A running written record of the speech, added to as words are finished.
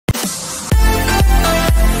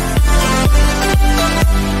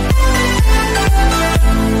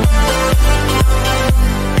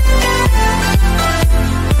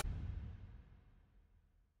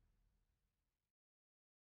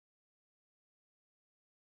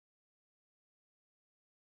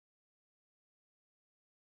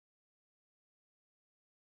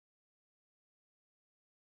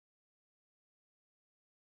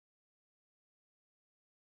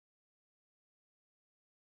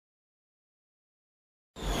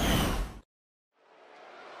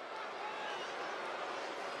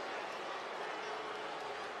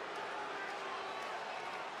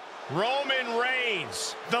Roman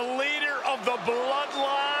Reigns, the leader of the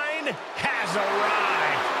bloodline, has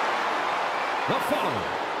arrived. The following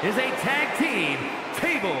is a tag team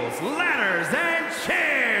tables, ladders, and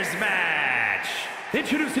chairs match.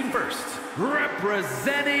 Introducing first,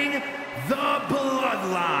 representing the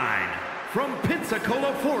bloodline from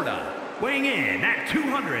Pensacola, Florida, weighing in at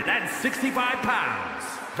 265 pounds,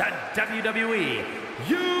 the WWE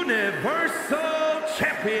Universal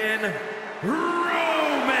Champion,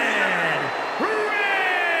 Roman Reigns!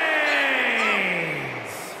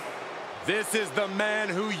 This is the man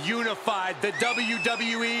who unified the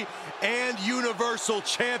WWE and Universal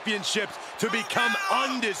Championships to become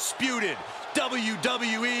undisputed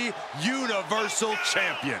WWE Universal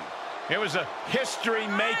Champion. It was a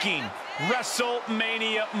history-making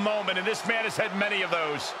WrestleMania moment, and this man has had many of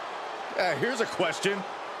those. Here's a question.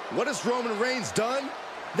 What has Roman Reigns done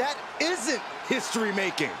that isn't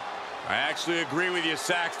history-making? I actually agree with you,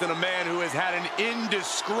 Saxton, a man who has had an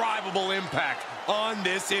indescribable impact on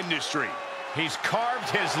this industry. He's carved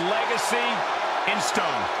his legacy in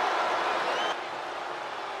stone.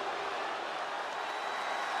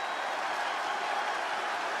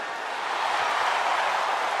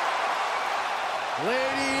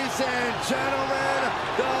 Ladies and gentlemen,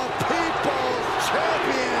 the People's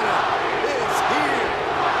Champion is here.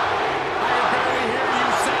 I can barely hear you,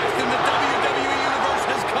 Saxton. The WWE Universe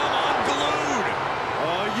has come unglued.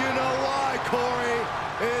 Oh, you know why, Corey?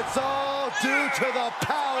 It's all due to the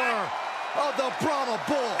power of the Brahma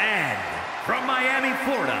Bull. And from Miami,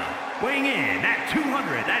 Florida, weighing in at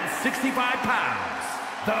 265 pounds,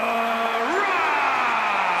 The Rock!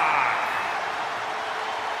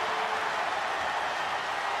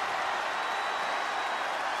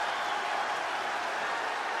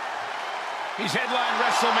 He's headlined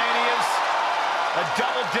WrestleManias, a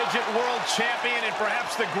double-digit world champion, and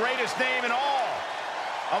perhaps the greatest name in all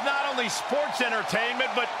of not only sports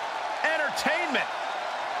entertainment, but entertainment.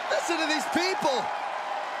 Listen to these people.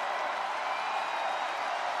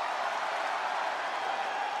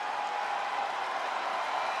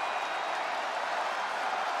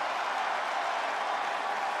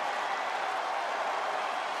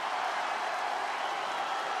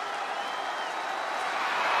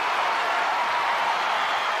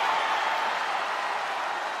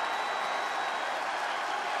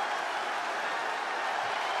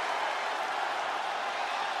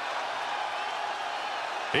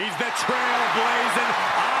 He's the trailblazing,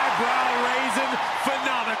 eyebrow-raising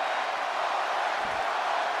phenomenon.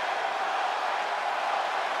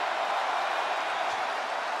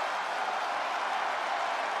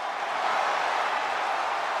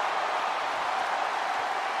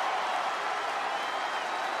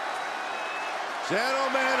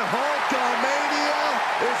 Gentlemen, Hulkamania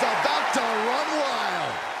is about to run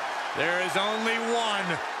wild. There is only one,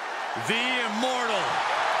 the Immortal.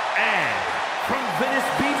 And from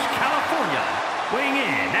Venice Beach, California, weighing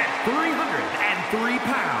in at 303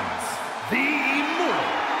 pounds, the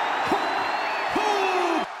Immortal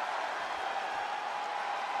Hulk.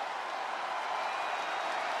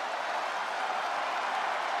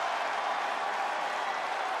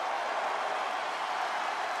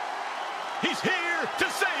 He's here to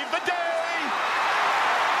save the day.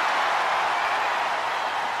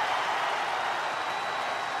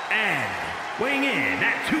 And weighing in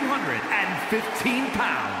at 215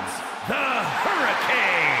 pounds, the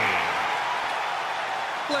Hurricane.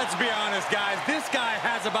 Let's be honest, guys. This guy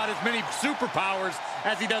has about as many superpowers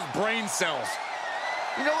as he does brain cells.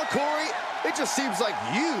 You know what, Corey? It just seems like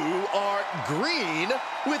you are green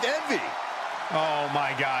with envy. Oh,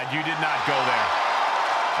 my God, you did not go there.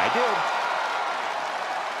 I did.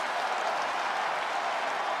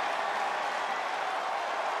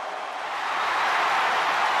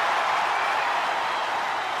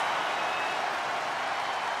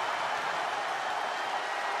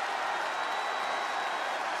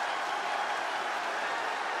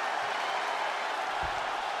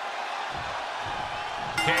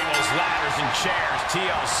 Tables, ladders, and chairs,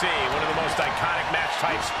 TLC, one of the most iconic match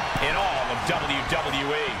types in all of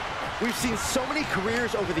WWE. We've seen so many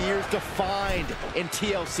careers over the years defined in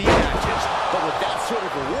TLC matches, but with that sort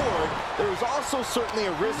of reward, there is also certainly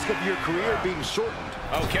a risk of your career being shortened.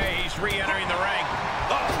 Okay, he's re-entering the ring.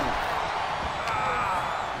 Oh!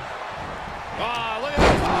 Look at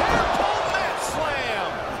this. Hair-pull mat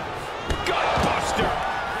slam. Gutbuster.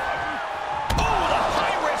 Oh, the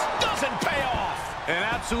high risk doesn't pay off. An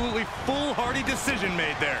absolutely foolhardy decision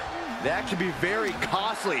made there. That could be very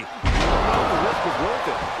costly. I don't know if the risk was worth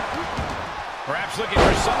it. Perhaps looking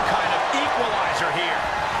for some kind of equalizer here.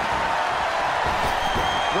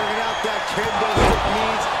 Bringing out that kendo stick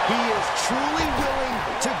means he is truly willing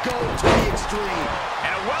to go to the extreme.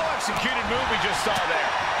 And a well-executed move we just saw there.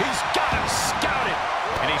 He's got him scouted.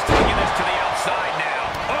 And he's taking this to the outside now.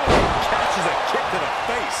 Oh, catches a kick to the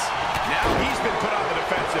face. Now he's been put on the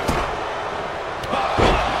defensive.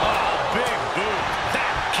 Oh, big boot.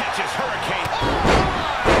 That catches Hurricane.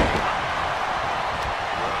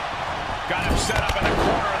 Got him set up in the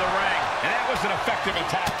corner of the ring. And that was an effective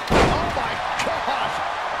attack. Oh, my gosh.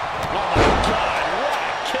 Oh, my God. What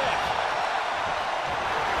a kick.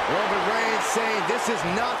 Roman Reigns saying this is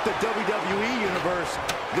not the WWE universe.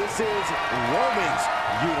 This is Roman's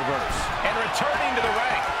universe. And returning to the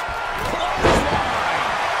ring. Clothesline.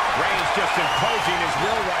 Reigns just imposing his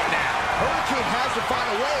will right now. Hurricane has to find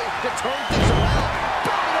a way to turn things around.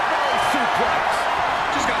 Belly to belly suplex.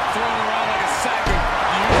 Just got thrown around like a sack of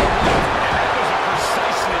and that was a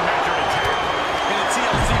precisely measured attack. In a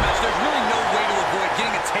TLC match, there's really no way to avoid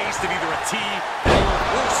getting a taste of either a T, L,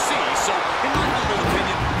 or C. So, in my humble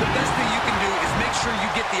opinion, the best thing you can do is make sure you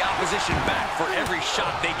get the opposition back for every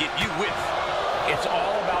shot they get you with. It's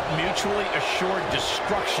all about mutually assured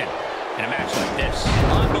destruction in a match like this.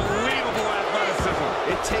 Unbelievable athleticism.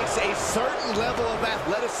 It takes a certain level of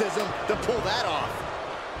athleticism to pull that off.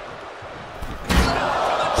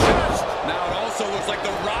 Now it also looks like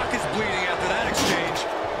The Rock is bleeding after that exchange.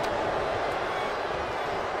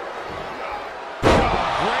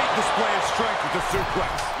 Great display of strength with the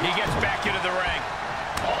suplex. He gets back into the ring.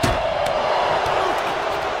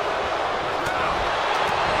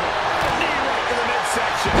 Knee right to the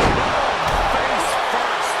midsection. Face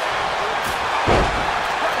first.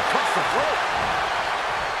 Right across the throat.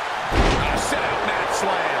 Set out mat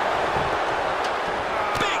slam.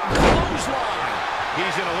 Big clothesline.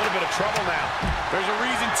 He's in a little bit of trouble now. There's a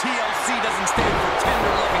reason TLC doesn't stand for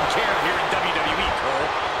tender loving care here in WWE, Cole.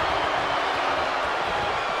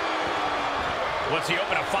 What's he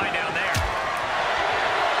hoping to find down there?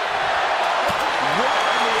 Right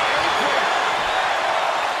on the apron.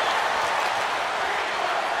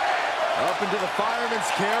 Up into the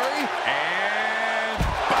fireman's carry. And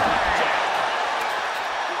bang!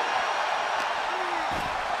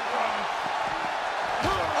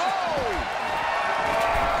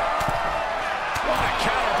 What a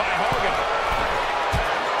counter by Hogan.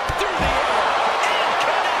 Through the air. And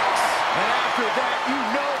connects. And after that, you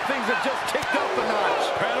know things have just kicked up a notch.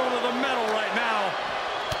 Pedal to the metal right now.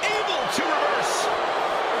 Able to reverse.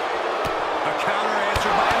 A counter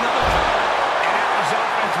answered by another counter. And that was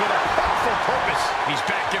offense with a powerful purpose. He's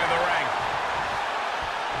back into the ring.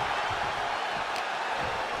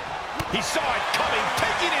 He saw it coming,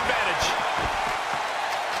 taking advantage.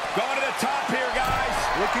 Going to the top here, guys.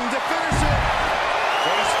 Looking to finish it.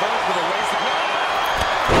 Face first with a waist of... Oh,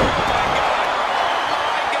 my God.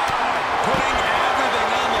 My God. Putting everything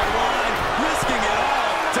on the line, risking it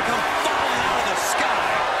all to come falling out of the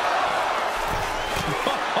sky.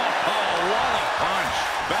 Oh, what a punch.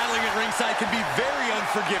 Battling at ringside can be very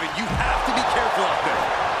unforgiving. You have to be careful out there.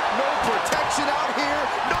 No protection out here.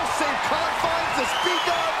 No safe confines to speak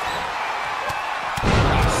of.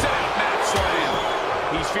 Set out mat slam.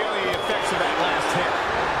 He's feeling the effects of that last hit.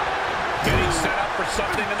 Getting set up for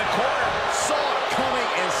something in the corner. Saw it coming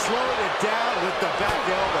and slowed it down with the back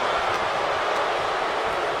elbow.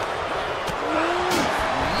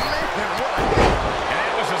 Man, what a hit. And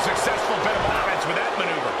that was a successful bit of offense with that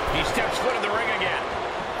maneuver. He steps foot in the ring again.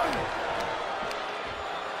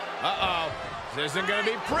 Uh-oh. This isn't going to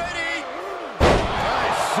be pretty.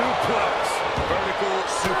 Nice suplex. Vertical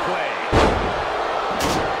suplex.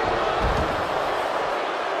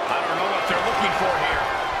 I don't know what they're looking for here.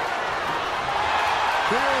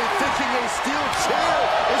 Clearly thinking a steel chair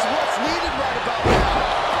is what's needed right about now.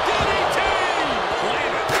 DDT!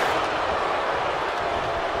 Claim it.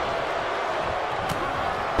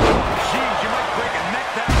 Jeez, you might break a neck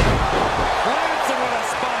that way. Lancing with a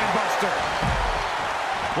spine buster.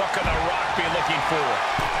 What could The Rock be looking for?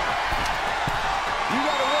 You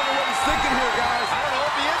gotta wonder what he's thinking here, guys. I don't know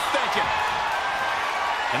if he is thinking.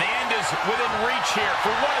 And the end is within reach here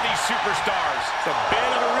for one of these superstars. It's a bit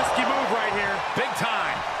of a risky move right here. Big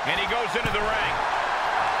time. And he goes into the ring.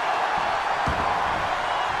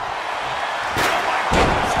 Oh, my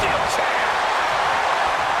God. Steel chair.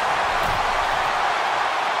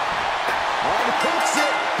 On hooks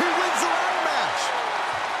it. He wins the ladder match.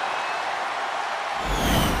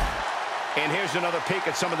 And here's another peek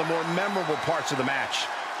at some of the more memorable parts of the match.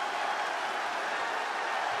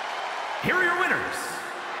 Here are your winners,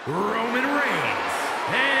 Roman Reigns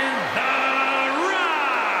and The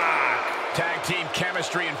Rock. Tag team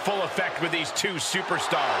chemistry in full effect with these two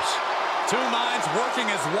superstars. Two minds working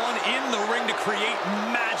as one in the ring to create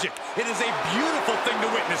magic. It is a beautiful thing to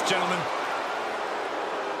witness, gentlemen.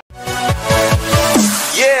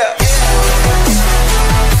 Yeah.